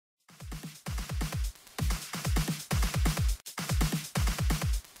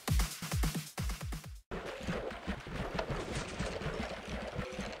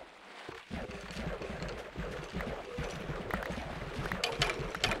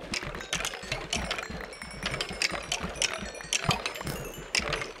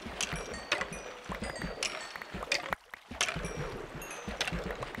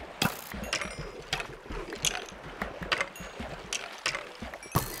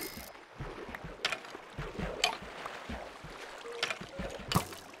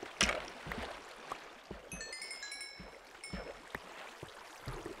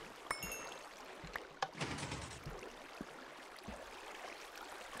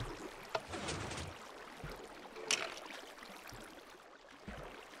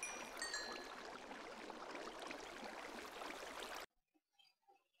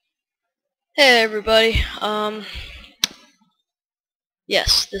Hey everybody,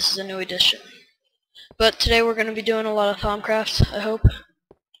 yes, this is a new edition. But today we're going to be doing a lot of Thaumcraft, I hope,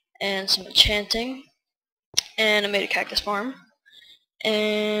 and some enchanting, and I made a cactus farm,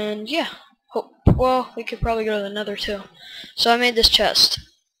 and yeah, well, we could probably go to the nether too. So I made this chest.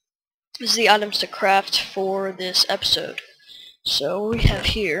 This is the items to craft for this episode. So what we have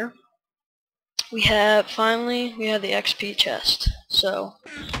here, finally, we have the XP chest. So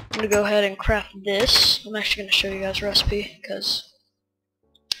I'm going to go ahead and craft this. I'm actually going to show you guys a recipe, because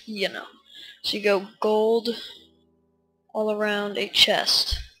you know. So you go gold all around a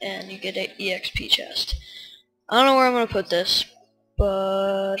chest, and you get an EXP chest. I don't know where I'm going to put this,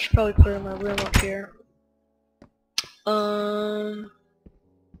 but I should probably put it in my room up here.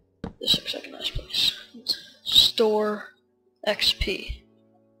 This looks like a nice place. Store XP.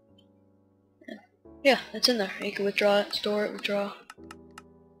 Yeah, it's in there. You can withdraw it, store it, withdraw.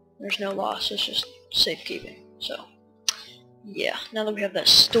 There's no loss, it's just safekeeping. So, yeah, now that we have that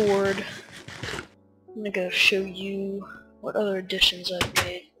stored, I'm going to go show you what other additions I've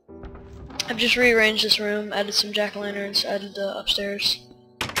made. I've just rearranged this room, added some jack-o'-lanterns, added the upstairs.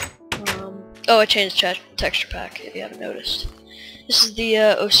 Oh, I changed the texture pack, if you haven't noticed. This is the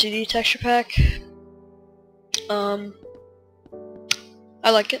OCD texture pack. I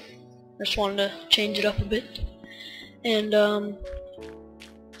like it. I just wanted to change it up a bit. And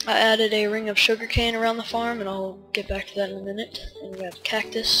I added a ring of sugarcane around the farm, and I'll get back to that in a minute. And we have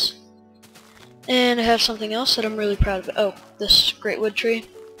cactus. And I have something else that I'm really proud of. Oh, this great wood tree.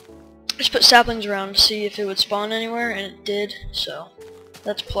 I just put saplings around to see if it would spawn anywhere, and it did, so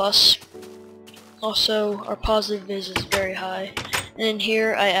that's plus. Also, our positive viz is very high. And in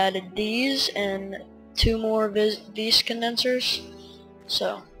here I added these and 2 more vis condensers.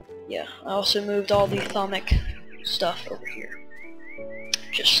 So, yeah, I also moved all the Thaumic stuff over here.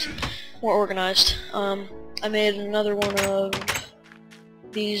 Just more organized. I made another one of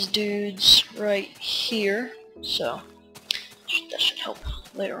these dudes right here, so that should help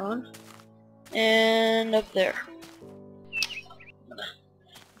later on. And up there. I'm gonna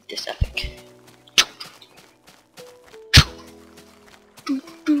make this epic.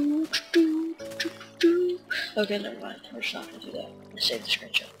 Okay, never mind. We're just not gonna do that. I'm gonna save the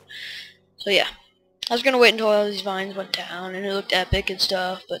screenshot. So yeah, I was gonna wait until all these vines went down and it looked epic and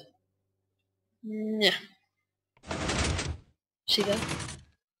stuff, but yeah. See that?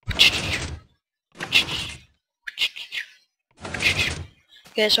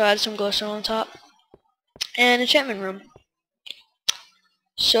 Okay, so I added some glowstone on top and enchantment room.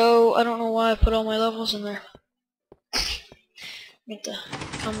 So I don't know why I put all my levels in there. Need to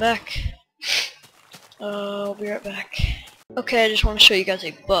come back. I'll be right back. Okay, I just want to show you guys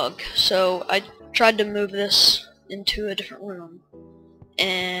a bug. So I tried to move this into a different room,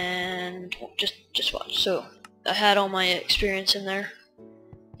 and just watch. So I had all my experience in there,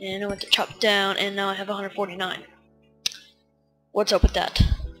 and I went to chop down, and now I have 149. What's up with that?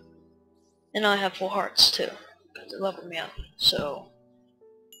 And now I have full hearts too, because it leveled me up. So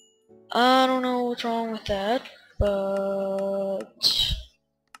I don't know what's wrong with that, but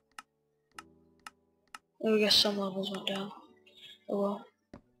I guess some levels went down. Oh well.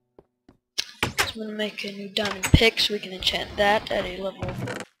 So I'm gonna make a new diamond pick so we can enchant that at a level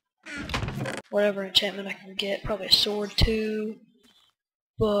whatever enchantment I can get. Probably a sword too.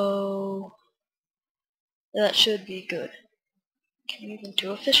 Bow. That should be good. Can you even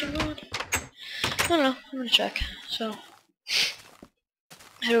do a fishing rod? I don't know. I'm gonna check. So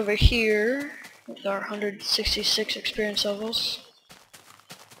head over here with our 166 experience levels.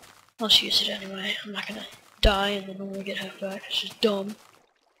 Let's use it anyway. I'm not gonna die and then only get half back. It's just dumb.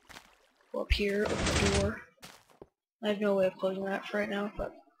 Go up here, open the door. I have no way of closing that for right now,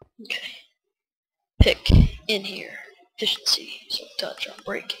 but okay. Pick in here. Efficiency. So touch on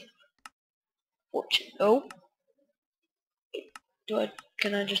breaking. Fortune. Oh.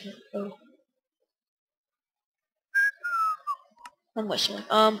 Can I just oh. I'm whistling.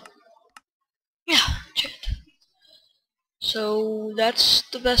 Yeah, shit. So that's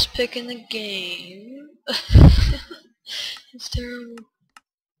the best pick in the game. It's terrible.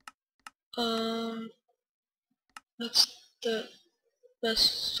 That's the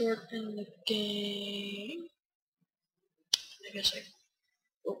best sword in the game. I guess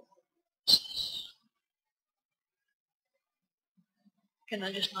oh, what's this? Can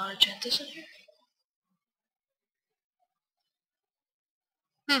I just not enchant this in here?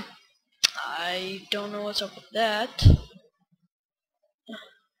 I don't know what's up with that.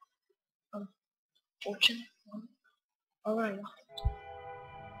 Fortune. Alright.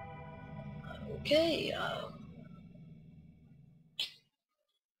 Okay,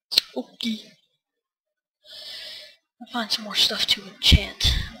 Okay. I'll find some more stuff to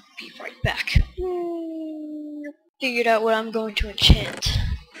enchant. I'll be right back. Figured out what I'm going to enchant.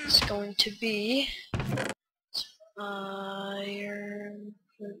 It's going to be iron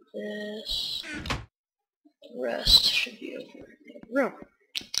for this. The rest should be over in the room.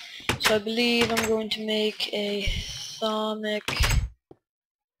 So I believe I'm going to make a Thaumic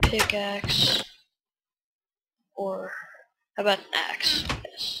pickaxe, or how about an axe?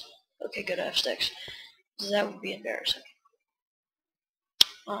 Yes. Okay, good, I have sticks. That would be embarrassing.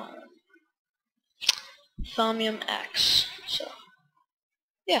 Thaumium axe. So,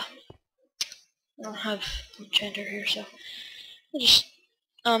 yeah. I don't have an enchanter here, so I'll just,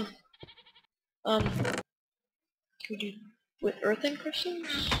 can we do with earthen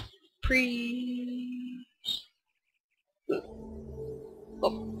crystals?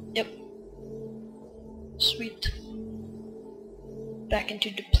 Oh, yep. Sweet. Back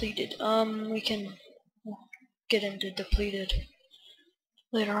into depleted. We can get into depleted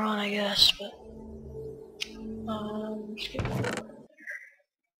later on, I guess, but let's get one more.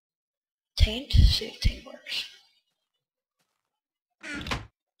 Taint? See if taint works.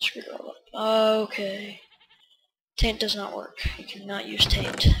 Screw it all up. Okay. Taint does not work. You cannot use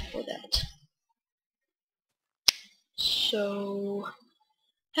taint for that. So,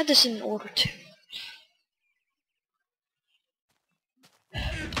 I had this in order too.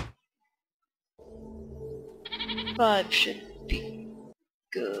 5 should be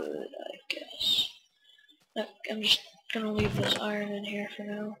good, I guess. No, I'm just gonna leave this iron in here for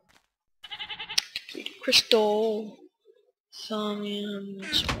now. Completed crystal, thaumium,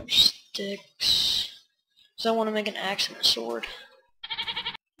 some more sticks. So I want to make an axe and a sword.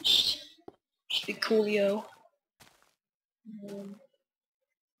 Just be coolio.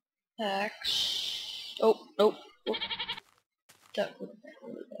 Axe. Oh, nope. Oh. That would have been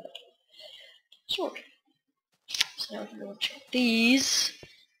really bad. Sword. So now we can go check these.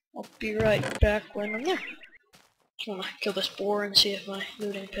 I'll be right back when I'm there. Just wanna kill this boar and see if my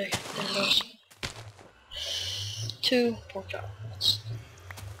looting pick goes. 2 pork chop. That's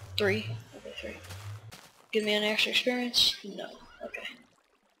 3. Okay, 3. Give me an extra experience? No. Okay.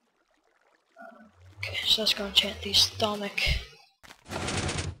 Okay, so let's go enchant these Thaumic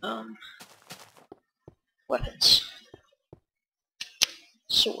weapons.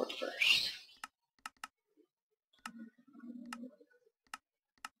 Sword first.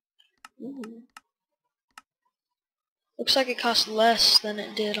 Ooh. Looks like it costs less than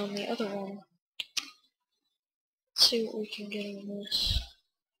it did on the other one. Let's see what we can get in this.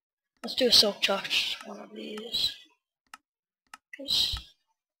 Let's do a silk touch, one of these.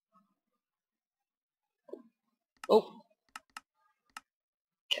 Oh.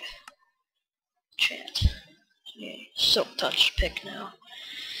 Okay. Enchant. Yeah, silk touch pick now.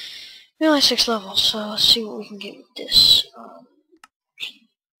 We only 6 levels, so let's see what we can get with this.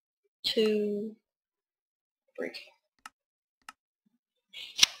 2 break.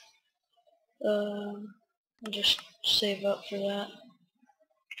 I'll just save up for that.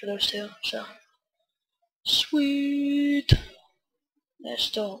 For those 2, so. Sweet! I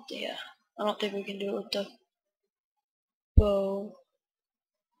still, yeah. I don't think we can do it with the bow.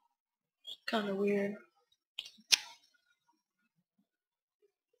 It's kinda weird.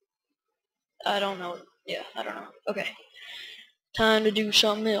 I don't know. Yeah, I don't know. Okay. Time to do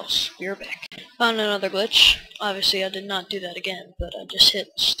something else. We're back. Found another glitch. Obviously I did not do that again, but I just hit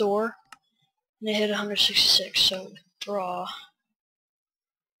store and it hit 166, so draw.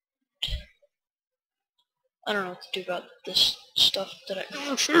 I don't know what to do about this stuff that I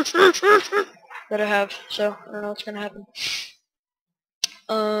have, so I don't know what's gonna happen.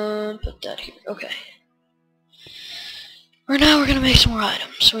 Put that here. Okay. Right now we're gonna make some more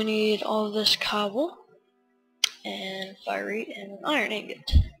items. So we need all of this cobble and fiery and an iron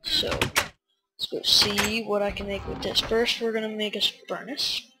ingot. So let's go see what I can make with this. First we're gonna make a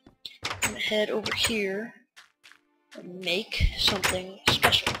furnace. I'm gonna head over here and make something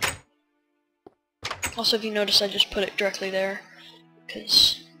special. Also, if you notice, I just put it directly there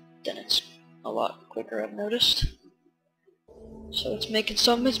because then it's a lot quicker, I've noticed. So it's making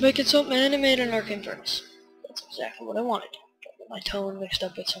something, and it made an arcane furnace. That's exactly what I wanted. Got my tone mixed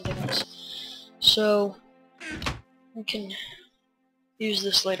up with something else. So we can use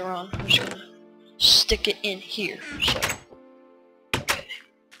this later on. I'm just gonna stick it in here. So okay,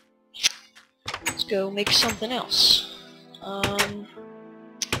 let's go make something else.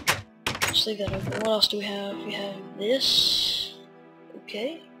 Just leave that open. What else do we have? We have this.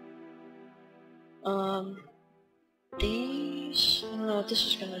 Okay. These. I don't know what this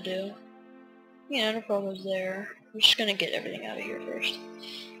is gonna do. Yeah, no problems there. We're just gonna get everything out of here first.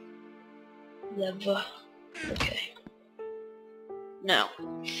 Leather. Okay. Now,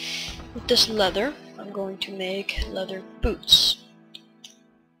 with this leather, I'm going to make leather boots.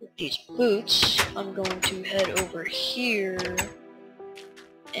 With these boots, I'm going to head over here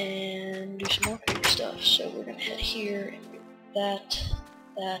and do some more creepy stuff. So we're going to head here and do that,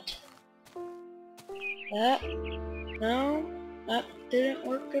 that. No, that didn't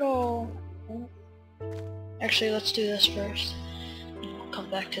work at all. Actually, let's do this first. And I'll come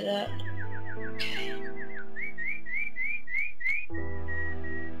back to that. Okay.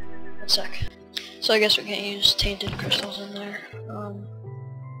 1 sec. So I guess we can't use tainted crystals in there.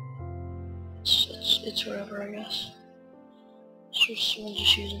 It's whatever, I guess. So we'll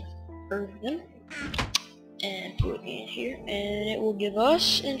just use earthen and put it in here, and it will give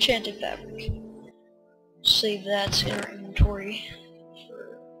us enchanted fabric. Save that in our inventory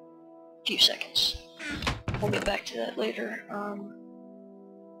for a few seconds. We'll get back to that later.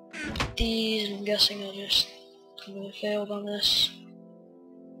 These, I'm guessing I just completely failed on this.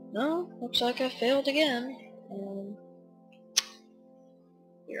 No, looks like I failed again.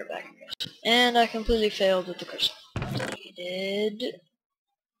 We are back, I guess. And I completely failed with the crystal. I needed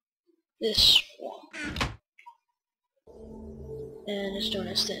this one. And it's doing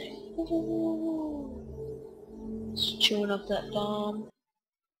its thing. It's chewing up that bomb.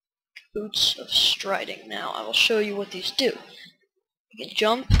 Boots of striding. Now, I will show you what these do. You can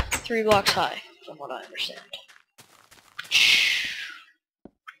jump 3 blocks high, from what I understand.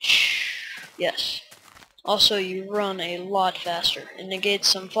 Yes. Also, you run a lot faster. It negates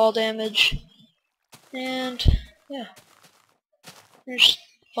some fall damage. And, yeah. They're just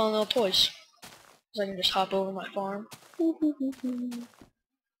fun little toys. So I can just hop over my farm. Let's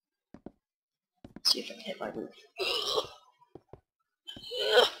see if I can hit my roof.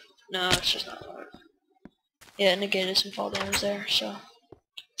 No, it's just not hard. Yeah, it negated some fall damage there, so.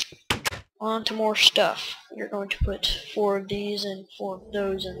 On to more stuff. You're going to put 4 of these and 4 of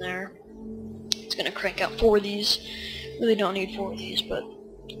those in there. It's going to crank out 4 of these. Really don't need 4 of these, but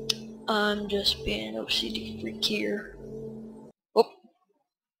I'm just being OCD freak here. Oh,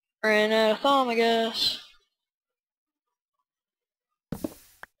 ran out of thumb, I guess.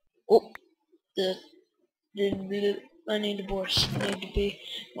 Oh, I need to be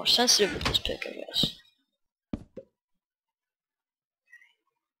more sensitive with this pick, I guess.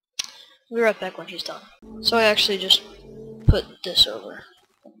 I'll be right back when he's done. So I actually just put this over.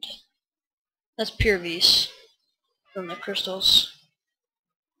 And that's pure Vis from the crystals.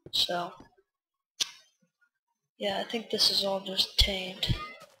 So, yeah, I think this is all just tamed.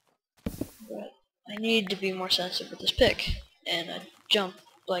 But I need to be more sensitive with this pick. And I jump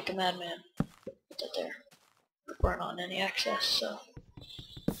like a madman. Put that there. Burn on any excess, so.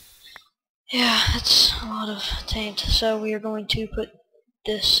 Yeah, that's a lot of tamed. So we are going to put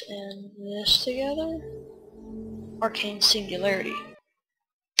this and this together. Arcane Singularity.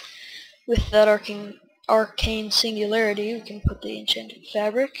 With that arcane singularity, we can put the enchanted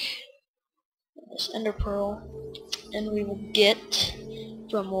fabric and this ender pearl, and we will get,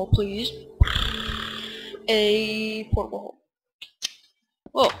 drumroll please, a portable hole.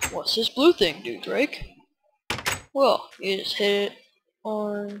 Well, what's this blue thing do, Drake? Well, you just hit it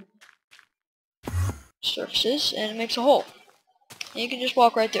on surfaces and it makes a hole. And you can just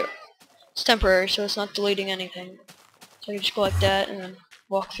walk right through. It's temporary, so it's not deleting anything. So you just go like that and then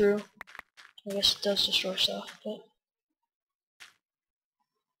walk through. I guess it does destroy stuff, but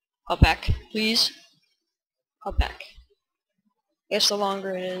hop back, please. Hop back. I guess the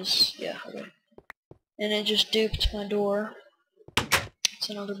longer it is, yeah, okay. And it just duped my door. It's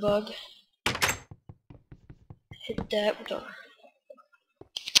another bug. Hit that with our,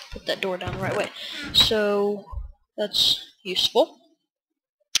 put that door down the right way. So that's useful.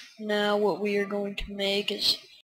 Now what we are going to make is